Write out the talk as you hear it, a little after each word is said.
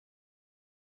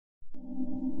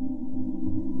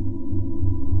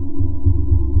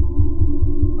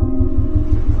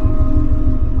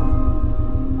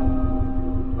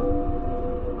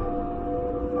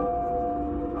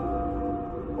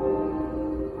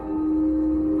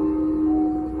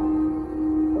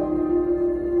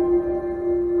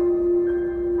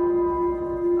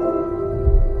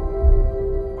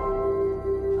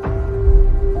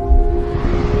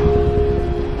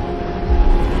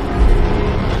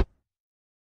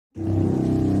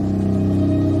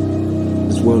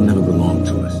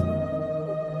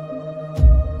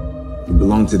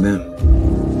belong to them.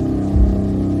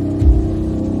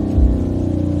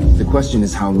 The question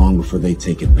is how long before they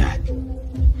take it back.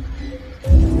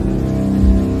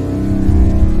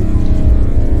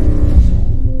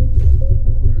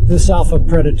 This alpha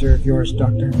predator of yours,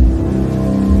 Doctor.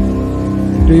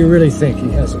 Do you really think he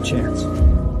has a chance?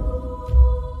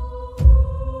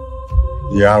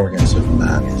 The arrogance of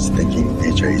man is thinking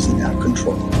nature is in our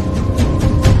control.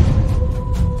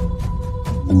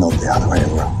 And not the other way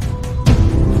around.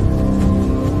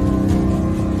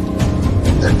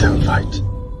 Let them fight.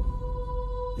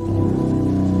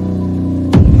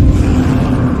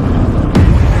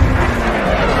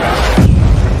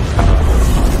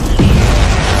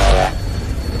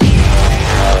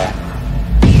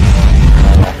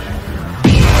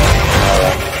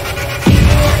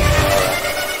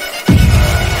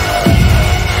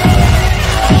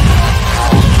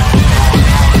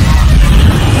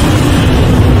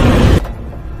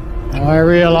 I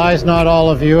realize not all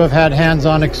of you have had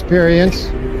hands-on experience.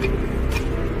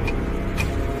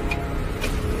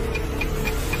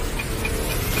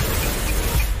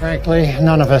 Frankly,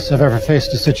 none of us have ever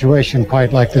faced a situation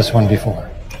quite like this one before.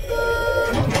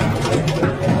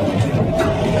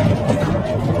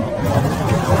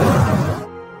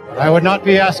 I would not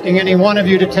be asking any one of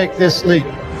you to take this leap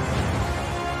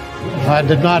if I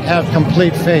did not have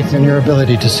complete faith in your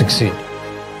ability to succeed.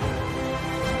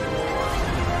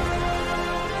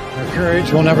 Your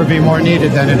courage will never be more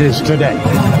needed than it is today.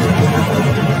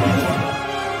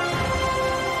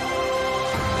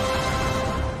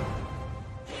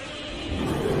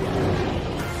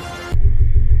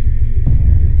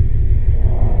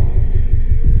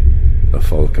 The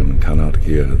falcon cannot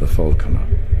hear the falconer.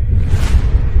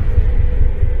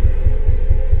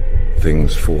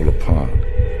 Things fall apart.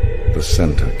 The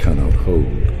center cannot hold.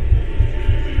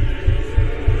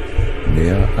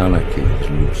 Mere anarchy is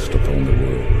loosed upon the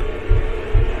world.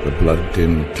 The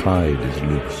blood-dimmed tide is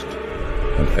loosed,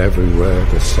 and everywhere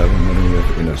the ceremony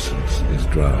of innocence is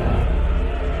drowned.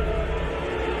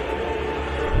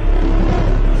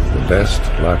 The best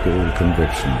lack all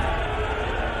conviction,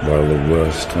 while the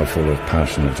worst are full of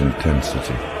passionate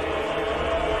intensity.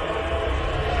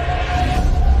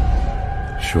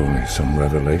 Surely some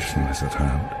revelation is at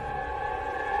hand.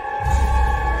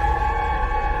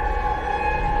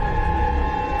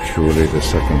 Surely the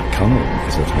second coming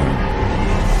is at hand.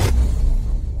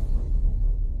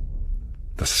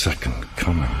 The second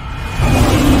coming.